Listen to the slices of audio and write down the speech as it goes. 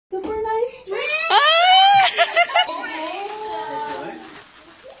Super nice trip.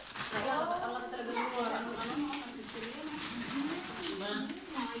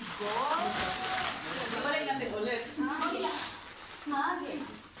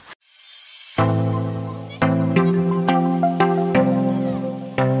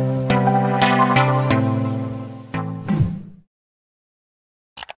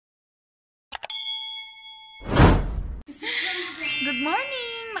 Good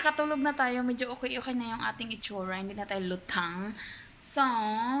morning! Nakatulog na tayo. Medyo okay na yung ating itsura. Hindi na tayo lutang. So,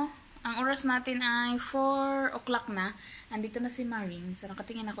 ang oras natin ay 4 o'clock na. Andito na si Maring. So,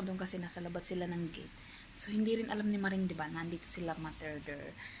 nakatingin ako doon kasi nasa labas sila ng gate. So, hindi rin alam ni Maring, diba? Nandito sila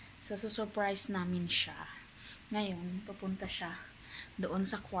MATET. So, surprise namin siya. Ngayon, papunta siya doon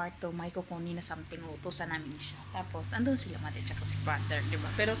sa kwarto. May kukunin na something. Utusan namin siya. Tapos, andun sila MATET tsaka si brother, diba?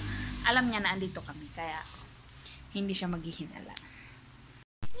 Pero, alam niya na andito kami. Kaya, hindi siya maghihinala.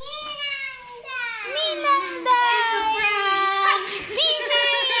 Ninanda!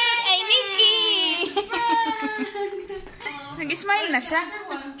 Tinay! Ay, Nikki! Nag-smile na siya.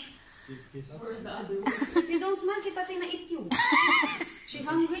 If you don't smile, kita eat you. She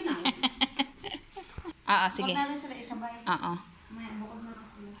hungry now. Oo, sige. Huwag natin sila isabay. Oo. Bukod na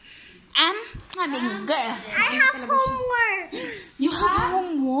sila. Having girl. I have homework. You have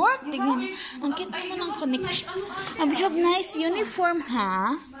homework? Tingnan. Ang cute mo ng connection. You have nice uniform,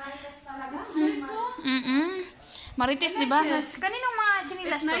 ha? Marites, di ba? Kaninong mga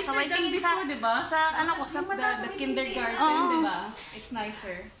chinilas to? Sa waiting sa ano ko, sa The kindergarten, di ba? It's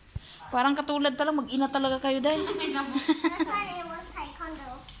nicer. parang katulad ka lang, mag-ina talaga kayo dahil. That's why it was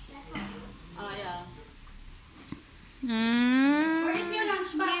taekwondo. Oh, yeah. Where is your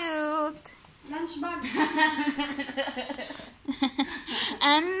lunchbox? Cute. Lunch bag.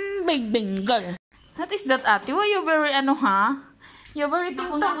 And big girl. What is that, ate? Why you very, ano, ha? You're very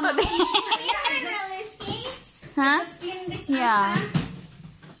tung-tung today. Huh? I just cleaned this Yeah.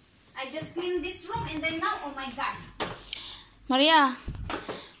 I just cleaned this room and then now, oh my God. Maria,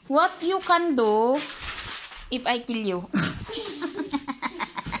 what you can do if I kill you?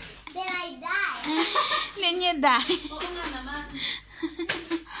 Then I die. Then you die. Oo nga naman.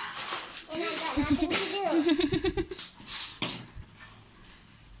 And I got nothing to do.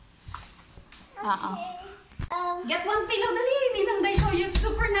 Get one pillow, dali. Ninang Day show you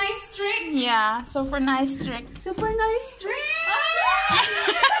super nice trick. Yeah, super nice trick. Super nice trick.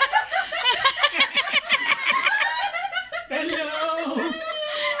 Hello!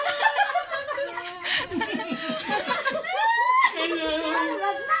 Hello!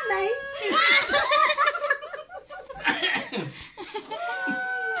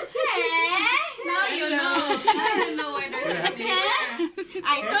 Now you know. Now you know where there's a sticker.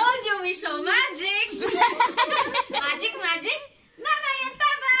 I told you we show magic. Magic, magic. Nanay and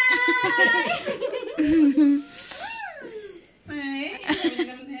tatay.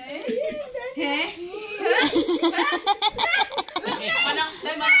 Hey. Manang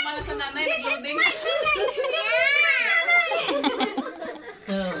sa nanay. Loading.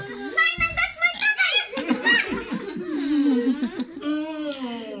 Nainan, that's my tatay.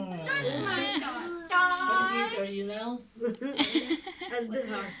 What age are you now?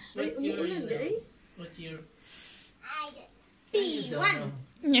 What year are you now? What year? I don't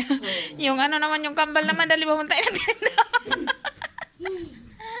know. Yung ano naman, yung kambal naman, dali ba tayo ng tindahan?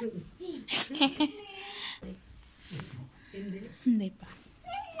 Hindi pa.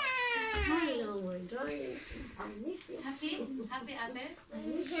 Happy? Happy, ate?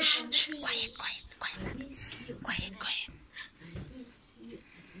 Shh, quiet. Quiet.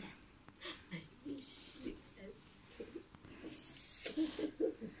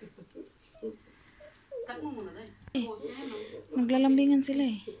 Cut mo muna dahil. Maglalambingan sila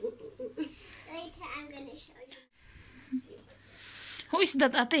eh. Later, I'm gonna show you. Who is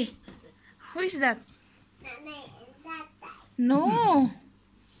that, ate? Who is that? Nanay and Tatay. No.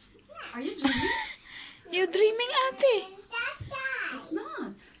 Are you dreaming? You dreaming, ate. Tatay. It's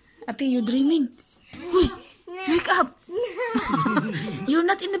not. Ate, you dreaming. Uy, wake up. You're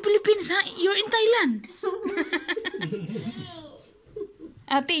not in the Philippines, ha? You're in Thailand.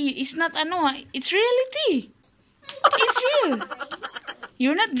 Ate, it's not ano, ha? It's reality. It's real.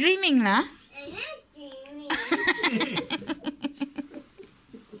 You're not dreaming, na? I'm not dreaming.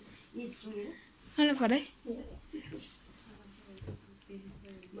 It's real. Ano pa rin?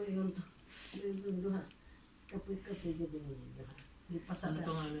 Ano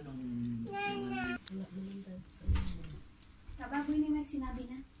itong ano nung... Kababoy ni Mike sinabi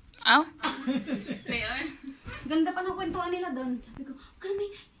na. Aw? Ganda pa ng kwentuhan nila doon. Sabi ko, kami,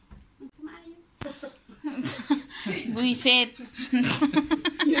 kumaayo. Buisit.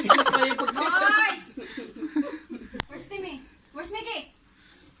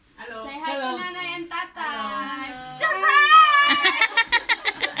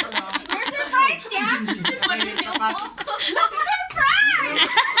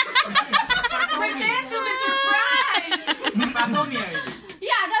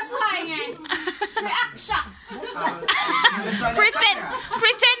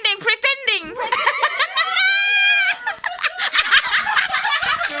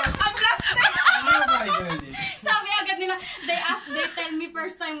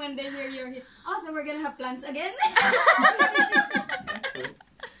 time when they hear your hit. Oh, so we're gonna have plans again?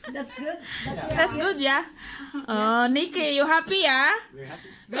 That's good. That's good, yeah. Oh, Nikki, you happy, yeah? We're happy.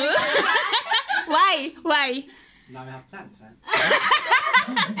 Why? Now we have plans, right?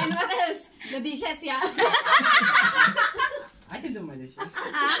 And what else? The dishes, yeah. I can do my dishes.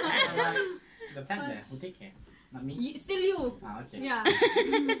 The plant there will take care. Not me. Still you. Ah, okay. Yeah.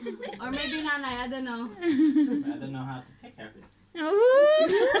 Or maybe nanay, I don't know. I don't know how to take care of it.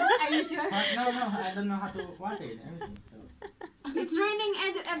 Are you sure? No, I don't know how to water it and everything. So It's raining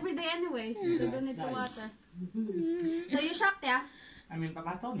every day anyway. So you don't need to water. So you shocked, yeah? I mean,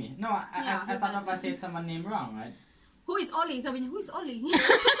 Papa told me. No, I thought Papa said someone name wrong, right? Who is Ollie? Sabi niya, who is Ollie?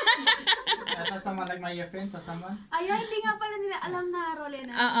 I thought someone like my friends or someone. Ay, hindi nga pala nila alam na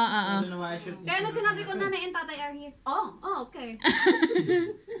Rolena. I don't know why I should. Kaya nung sinabi ko nanay and tatay are here. Oh, okay.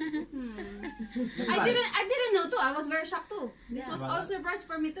 I didn't know too. I was very shocked too. This was all surprise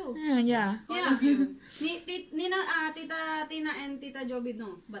for me too. Yeah. Yeah. Tita Tina and Tita Joby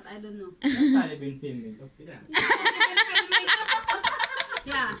know, but I don't know. That's why they've been filming. Okay, then.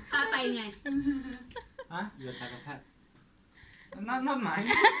 Yeah, tatay niya. Huh? Your type of hat. Not mine.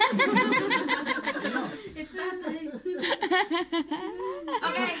 It's tatay.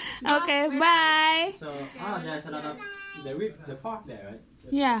 Okay. Okay, bye. So, there's a lot of the pork there, right?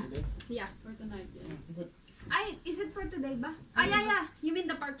 Yeah. Yeah, for tonight. Yeah. Good. Is it for today ba? Yeah. You mean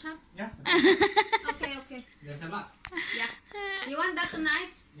the pork chop? Yeah. Okay. There's a lot. Yeah. You want that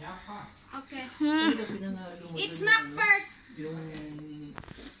tonight? Yeah, fine. Okay. Pinang- Eat snack first. Yung...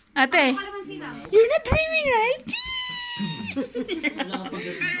 Ate, Kalaman sila. you're not dreaming, right?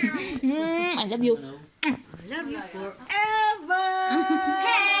 I love you. Love you forever.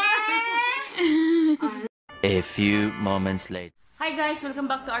 A few moments later. Hi guys, welcome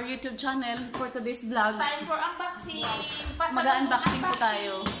back to our YouTube channel for today's vlog. Time for unboxing. Mag-unboxing po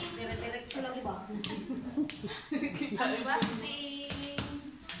tayo.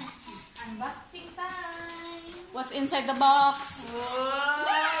 Unboxing time. What's inside the box?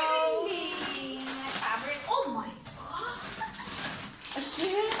 Wow. Fabric. Oh my god. A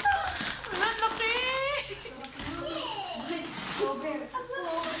shit. Ang laki.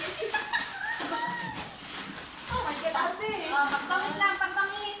 Oh my god, ate. Pagpangit lang,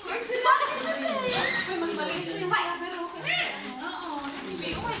 pagpangit. Mas maliit yung kaya, pero okay. Oo.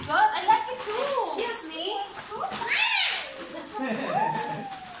 Oh my god, I like it too. Excuse me.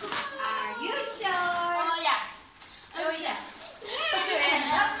 Are you sure? Oh yeah. Oh yeah. Put your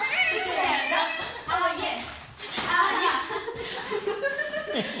hands up. Put your hands up. Oh yes. Yeah.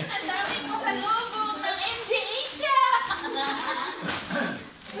 Ang dami ko salubong ng MJ Asia.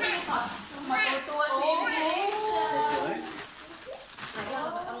 Matutuwa si MJ Asia.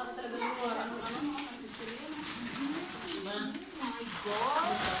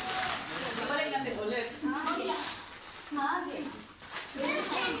 Balik natin ulit.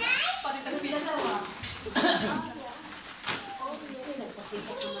 Pati tagpiso ah.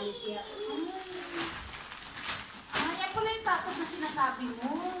 Yan pala yung tapos na sinasabi mo.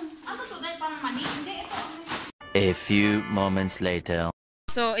 Ano to? Dahil parang mani? Hindi, ito. A few moments later.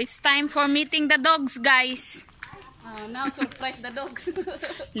 So, it's time for meeting the dogs, guys. Now surprise the dog.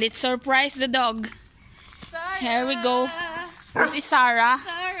 Let's surprise the dog. Sarah. Here we go. This is Sarah.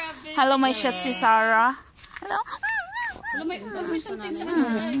 Sarah, baby. Hello, my shot si Sarah. Hello. May something sa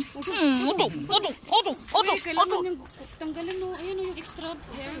kanya. Kailangan yung tanggalin mo. Ayan o yung extra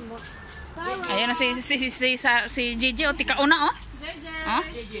hair. Sarah. Ayan na si Gigi. O, tika una, oh.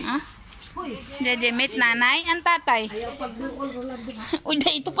 Jeje. Jeje, meet nanay and tatay. Uy,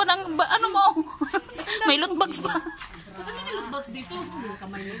 ito pa lang, ano mo? May loot box pa. Ano may loot box dito?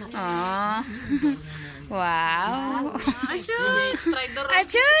 Oh. Wow. Ashush! Try the right.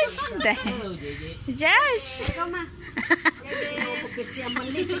 Achush! Josh! Ikaw ma.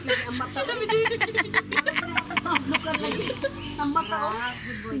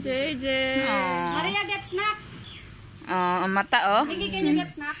 JJ. Maria, get snack. Oh, ang mata, oh. Nikki, can you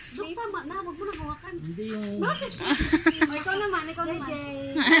get snack? Please. Tama na, wag mo na hawakan. Bakit? O, ikaw naman.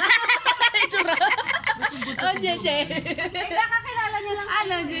 Itsura. Oh, JJ. Kakakilala niya lang.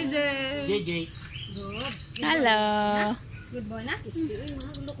 Hello, JJ. JJ. Hello. Good boy na?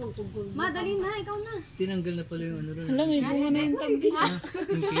 Madali na, ikaw na. Tinanggal na pala yung ano rin. Hello, may bunga na yung tanggi.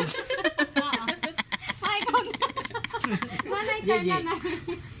 Yung cage. Ikaw na. Manay ka na.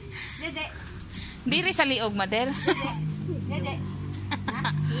 Jeje. Diri sa liog, Madel. Jeje.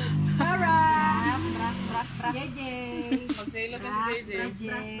 Sarah. Brak. JJ. Magsilo si JJ.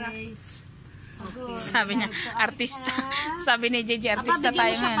 Brak. Sabi niya, artista. Sabi ni JJ, artista Papa, bigyan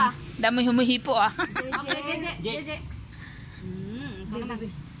tayo mo siya ngayon. Dami humihipo, ah. Okay, Jeje.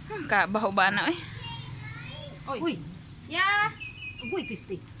 Kabaho ba na eh. Uy. Yeah. Uy,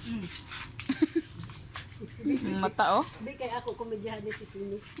 pisti. Mata oh. Hindi kay ako komedyahan ni si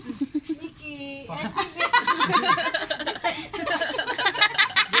Tinay. Nikki.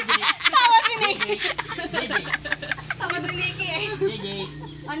 Tawa si Nikki. Tawa si Nikki eh.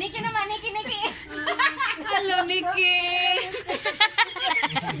 Oh, Nikki naman, Nikki. Hello, Nikki.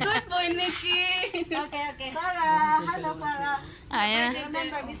 Good boy, Nikki. Okay. Sarah. Hello, Sarah. Ayan.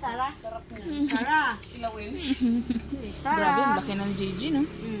 Remember me, Sarah? Sarah. Grabe, ang laki ng Gigi, no?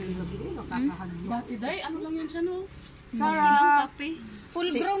 Dati day, ano lang yan siya, no? Sarah. Full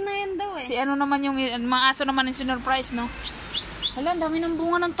grown na yan daw eh. Si ano naman yung mga aso naman yung SINURPRISE, no? Hala, ang dami ng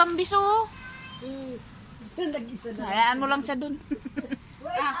bunga ng tambis, oh. Nag-isa na. Hayaan mo lang siya dun.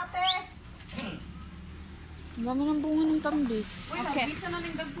 Wait, ate. Ang dami ng bunga ng tambis. Okay.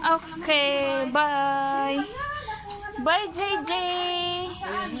 Okay, bye. Bye, JJ.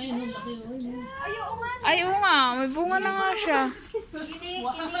 Ay, oo nga. May bunga na nga siya.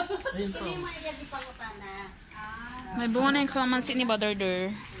 May bunga na yung kalamansi ni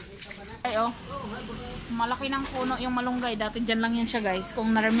Badorder. Ay, oh. Malaki ng puno yung malunggay. Dati dyan lang yan siya, guys.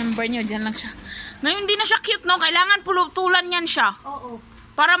 Kung na-remember nyo, dyan lang siya. Ngayon, hindi na siya cute, no? Kailangan pulutulan yan siya. Oo.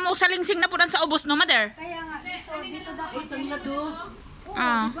 Para mo salingsing na po sa ubos, no, mother? Kaya nga, dito dapat tanlado.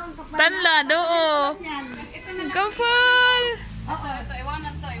 Ah. Tanlad, oo. Kapal.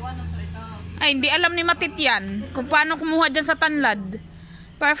 Iwanan to ito. Ay, hindi alam ni Matit yan. Kung paano kumuha dyan sa tanlad.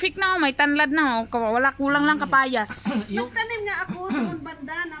 Perfect na, may tanlad na. Wala, kulang lang kapayas. Nagtanim nga ako doon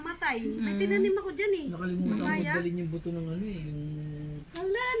banda, namatay. May tinanim ako dyan eh. Nakalimutan ko magbalin yung buto ng ano eh. Yung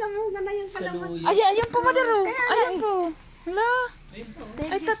Wala, namunga na yung kalamansi. Ay, ayun po, Madero. Ayun po. Hala.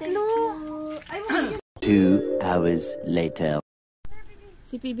 Ay, tatlo. Ay, wala 2 hours later.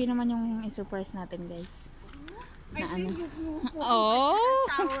 Si PB naman yung surprise natin, guys. Na ano? Oh.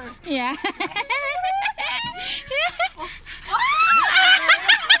 Yeah.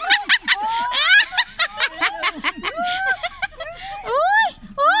 Uy!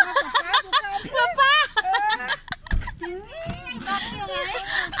 Papa!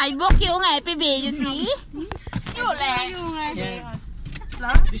 Ay, bokyo nga eh, PB. You see? Yule.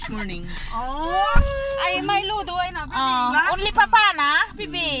 this morning. Ay, may ludo ay na. Only papa na,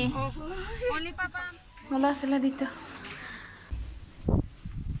 PB. Only papa. Wala sila dito.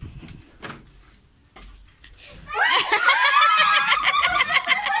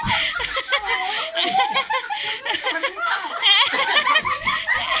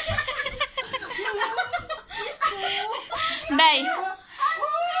 Day.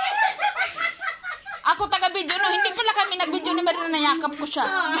 Ako taga-video, no? Hindi pala kami nag-video ni Marina, nayakap ko siya.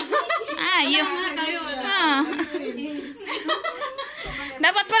 Ayun.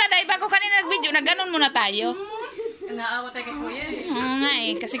 Dapat pala, dahil bago kanina nag-video, na ganun muna tayo. Naawa tayo kay Kuya eh. Oo nga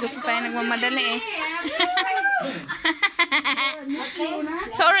eh, kasi gusto tayo nagmamadali eh.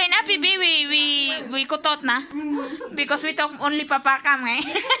 Sorry na, PB, we kutot na. Because we talk only papakam eh.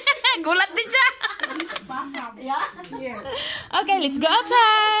 Gulat din siya. Okay, let's go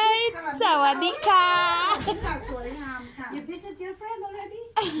outside. Sawadee ka. You visit your friend already?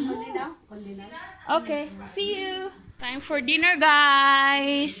 Okay, see you. Time for dinner,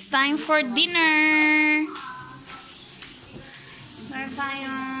 guys. Time for dinner. Meron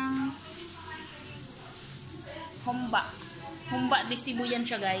tayong humba. Humba de Cebu yan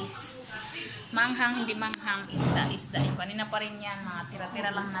siya, guys. Manghang, hindi manghang. Isda. Yung kanina pa rin yan. Mga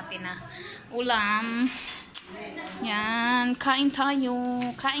tira-tira lang natin na ulam. Yan. Kain tayo.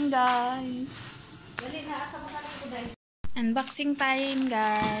 Kain, guys. Unboxing time,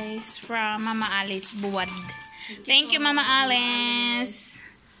 guys. From Mama Alice Buwad. Thank you, Mama Alice.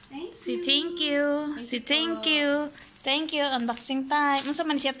 Si thank you. Si thank you. Thank you. Unboxing time. Unsa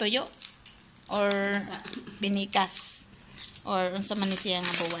man siya tuyo? Or binikas? Or unsa man siya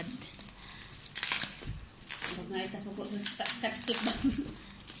nga buwad? Huwag nga kasuko sa scotch tape ba?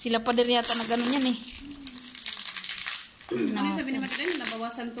 Sila pa din yata na gano'n yan eh. Ano yung sabi naman din?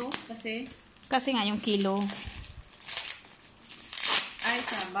 Nabawasan to kasi nga yung kilo. ay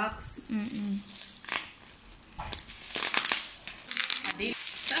sa box. Adil.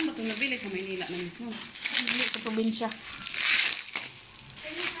 Saan ba ito nabili? Sa Maynila na mismo. Hindi sa probinsya.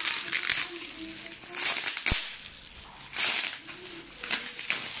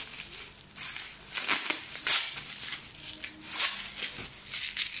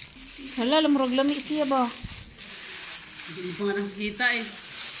 Hala, lamurag lami siya ba? Hindi ko nga nakikita eh.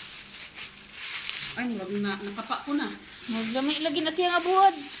 Ay, nakapa ko na. Maglami lagi na siya nga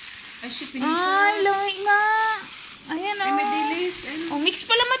buwad. Ay, shit, pinito. Ay, lami nga. Ayan Ay, may oh. dilis. Ayun. Oh, mix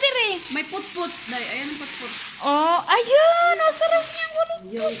pala matiri. May put-put. Day, ayan ang put-put. Oh, ayun. Ang sarap niya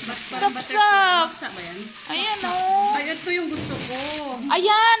Sapsap. Sa ba yan? Ayan, oh. Ay, ito yung gusto ko.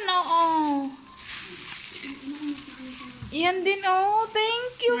 Ayan, oo. Yan din, oh.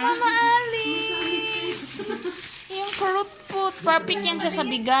 Thank you, Mama Alice. Yung fruit pot. Perfect yan siya sa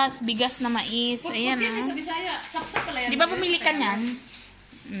bigas. Bigas na mais. Ayan, oh. Bisaya, sapsap pala yan. Di ba bumili ka niyan?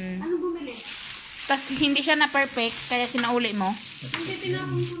 Ano bumili? Tapos hindi siya na perfect, kaya sinauli mo. Hindi,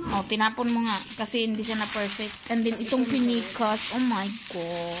 tinapon ko na. Oh, tinapon mo nga kasi hindi siya na perfect. And then itong pinikas. Oh my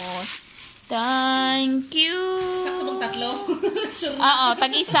God. Thank you. Sakto bang tatlo? Sure. Oo,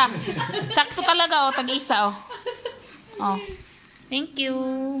 tag-isa. Sakto talaga, oh, tag-isa, oh. Oh. Thank you.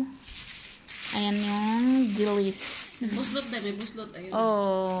 Ayan yung dilis. Buslot na, may buslot. Ayun.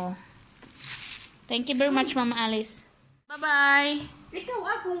 Oh. Thank you very much, Mama Alice. Bye-bye. Ikaw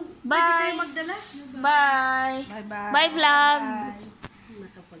kung Bye. pwede kayo magdala. Bye. Bye-bye. Bye, vlog.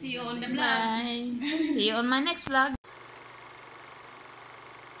 See you on the vlog. Bye. See you on my next vlog.